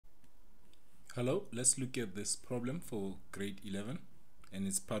Hello, let's look at this problem for grade 11 and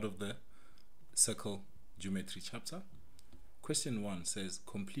it's part of the circle geometry chapter. Question 1 says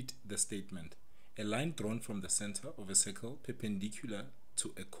complete the statement. A line drawn from the center of a circle perpendicular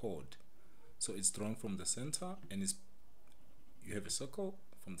to a chord. So it's drawn from the center and you have a circle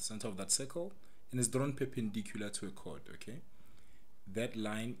from the center of that circle and it's drawn perpendicular to a chord, okay? That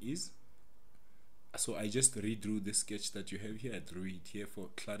line is, so I just redrew the sketch that you have here. I drew it here for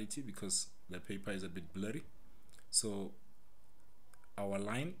clarity because the paper is a bit blurry. So our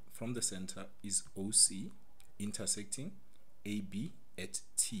line from the center is OC intersecting AB at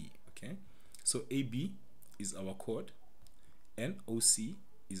T, okay? So AB is our chord and OC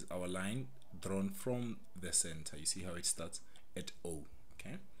is our line drawn from the center. You see how it starts at O,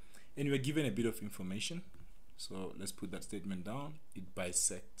 okay? And we're given a bit of information. So let's put that statement down. It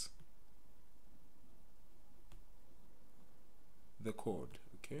bisects the chord,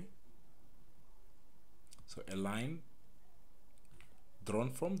 okay? So a line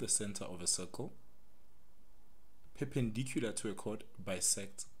drawn from the center of a circle perpendicular to a chord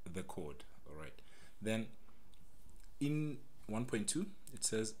bisects the chord. All right, then in 1.2 it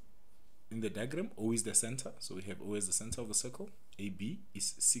says in the diagram O is the center, so we have O as the center of the circle. AB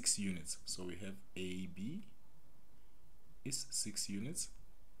is 6 units, so we have AB is 6 units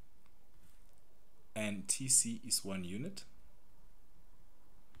and TC is 1 unit.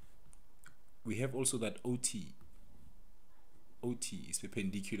 We have also that OT is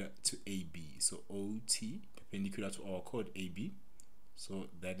perpendicular to AB, so OT perpendicular to our chord AB, so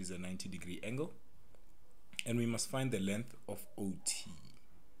that is a 90-degree angle, and we must find the length of OT.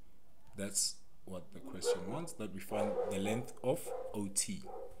 That's what the question wants, that we find the length of OT.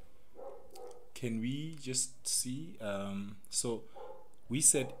 Can we just see, so we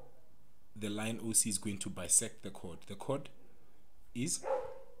said the line OC is going to bisect the chord. The chord is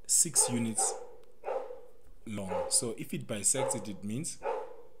 6 units long, so if it bisects it, it means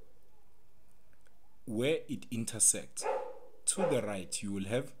where it intersects, to the right you will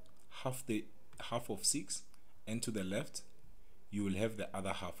have half of 6 and to the left you will have the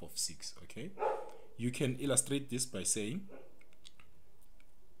other half of 6, okay? You can illustrate this by saying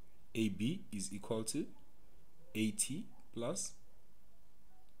AB is equal to AT plus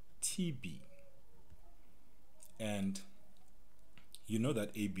TB, and you know that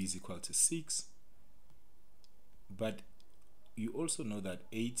AB is equal to 6, but you also know that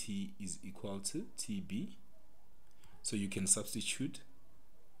AT is equal to TB, so you can substitute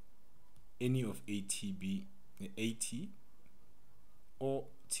any of AT or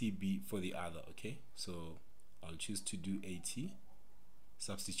TB for the other, okay? So I'll choose to do AT,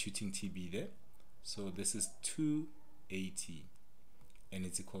 substituting TB there. So this is 2AT and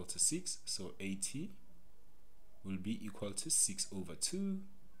it's equal to 6, so AT will be equal to 6 over 2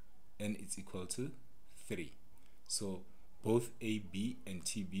 and it's equal to 3. So both AB and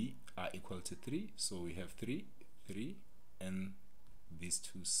TB are equal to 3, so we have 3, and these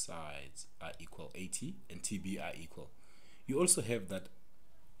two sides are equal. AT and TB are equal. You also have that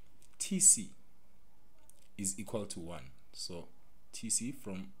TC is equal to 1, so TC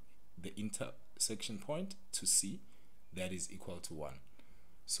from the intersection point to C, that is equal to 1.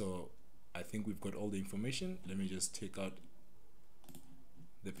 So I think we've got all the information. Let me just take out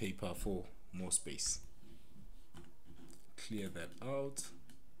the paper for more space. Clear that out.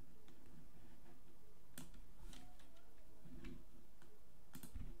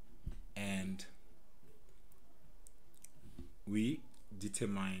 And we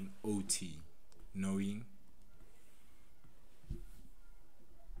determine OT knowing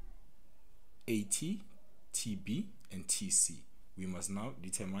AT, TB, and TC. We must now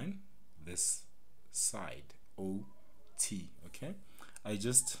determine this side OT, okay? I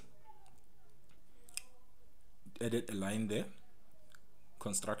just added a line there,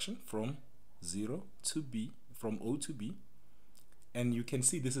 construction from 0 to B, from O to B, and you can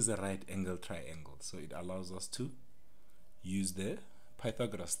see this is a right angle triangle, so it allows us to use the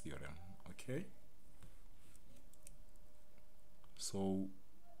Pythagoras theorem, okay? So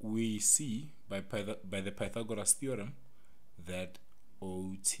we see by the Pythagoras theorem that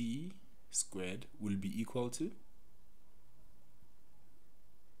OT squared will be equal to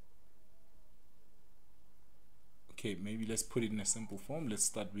maybe let's put it in a simple form. Let's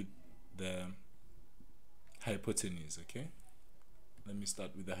start with the hypotenuse, okay? Let me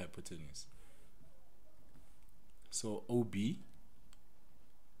start with the hypotenuse. So OB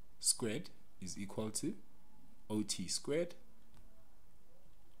squared is equal to OT squared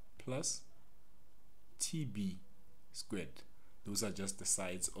plus TB squared. Those are just the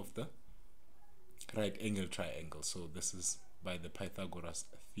sides of the right angle triangle. So this is by the Pythagoras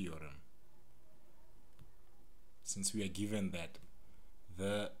theorem. since we are given that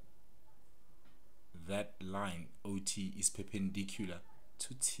that line OT is perpendicular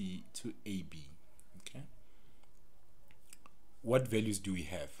to AB. Okay, what values do we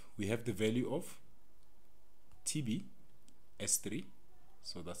have? We have the value of TB as 3,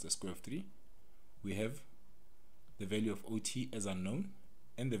 so that's the square of 3. We have the value of OT as unknown,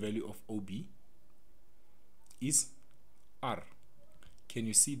 and the value of OB is R. Can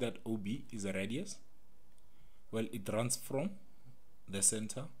you see that OB is a radius? Well, it runs from the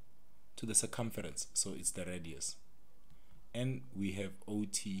center to the circumference, so it's the radius. And we have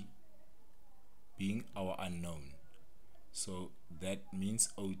OT being our unknown, so that means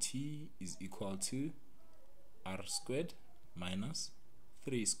OT is equal to R squared minus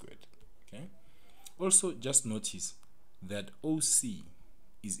 3 squared. Okay, also just notice that OC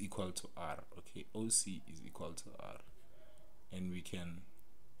is equal to R. Okay, OC is equal to R, and we can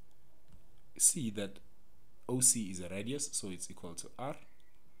see that OC is a radius, so it's equal to R.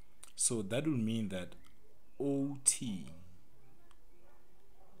 So that will mean that OT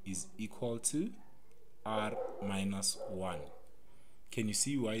is equal to R minus 1. Can you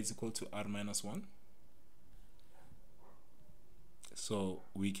see why it's equal to R minus 1? So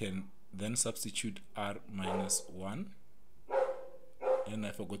we can then substitute R minus 1, and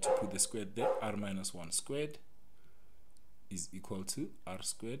I forgot to put the squared there. R minus 1 squared is equal to R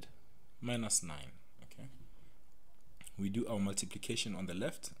squared minus 9. Okay, we do our multiplication on the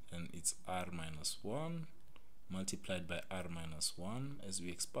left, and it's R minus 1 multiplied by R minus 1 as we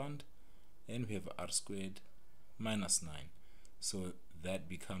expand, and we have R squared minus 9. So that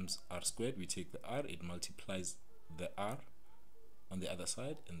becomes R squared. We take the R, it multiplies the R on the other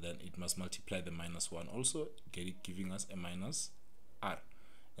side, and then it must multiply the minus 1 also, giving us a minus R.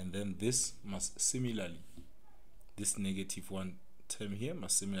 And then this must similarly, this negative 1 term here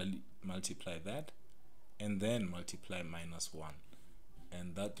must similarly multiply that, and then multiply minus 1.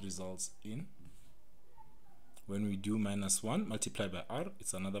 And that results in, when we do minus 1 multiplied by R,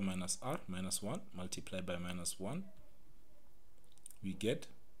 it's another minus R, minus 1 multiplied by minus 1, we get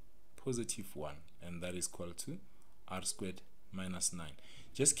positive 1, and that is equal to R squared minus 9.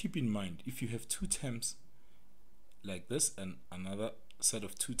 Just keep in mind, if you have two terms like this and another set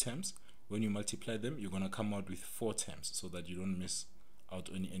of two terms, when you multiply them, you're going to come out with 4 terms, so that you don't miss out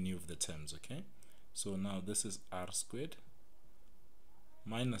on any of the terms. Okay, so now this is R squared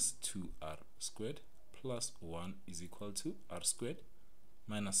minus 2R squared plus 1 is equal to R squared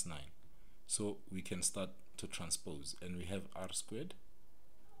minus 9. So we can start to transpose, and we have R squared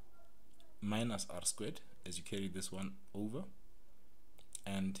minus R squared as you carry this one over,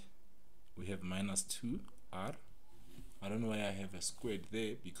 and we have minus 2R. I don't know why I have a squared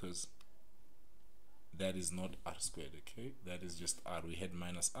there, because that is not R squared. Okay, that is just R. We had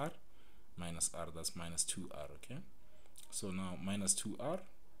minus R, that's minus 2R. Okay, so now minus 2R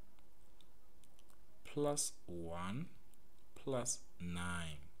plus 1 plus 9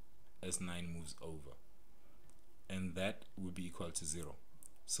 as 9 moves over, and that will be equal to 0.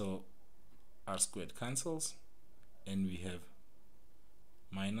 So R squared cancels, and we have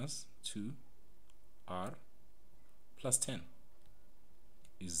minus 2R plus 10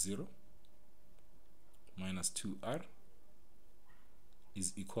 is 0. Minus 2R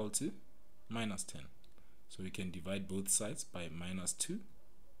is equal to minus 10. So we can divide both sides by minus 2,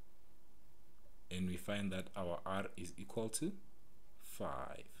 and we find that our R is equal to 5.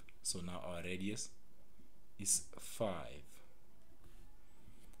 So now our radius is 5.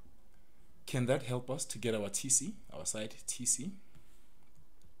 Can that help us to get our TC, our side TC?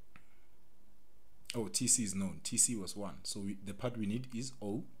 Oh, TC is known. TC was 1. So the part we need is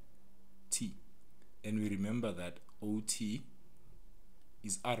OT. And we remember that OT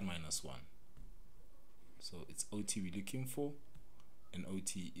is R minus 1. So it's OT we're looking for, and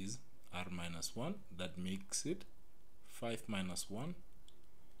OT is R minus 1. That makes it 5 minus 1,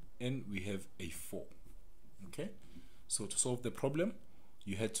 and we have a 4. Okay, so to solve the problem,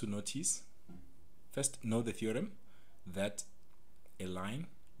 you had to notice, first know the theorem that a line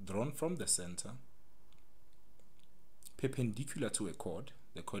drawn from the center perpendicular to a chord,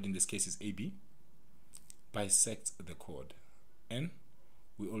 the chord in this case is AB, bisects the chord. And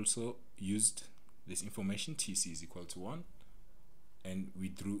we also used this information, TC is equal to 1, and we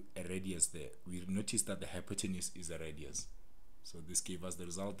drew a radius there. We noticed that the hypotenuse is a radius, so this gave us the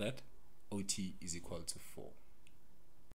result that OT is equal to 4.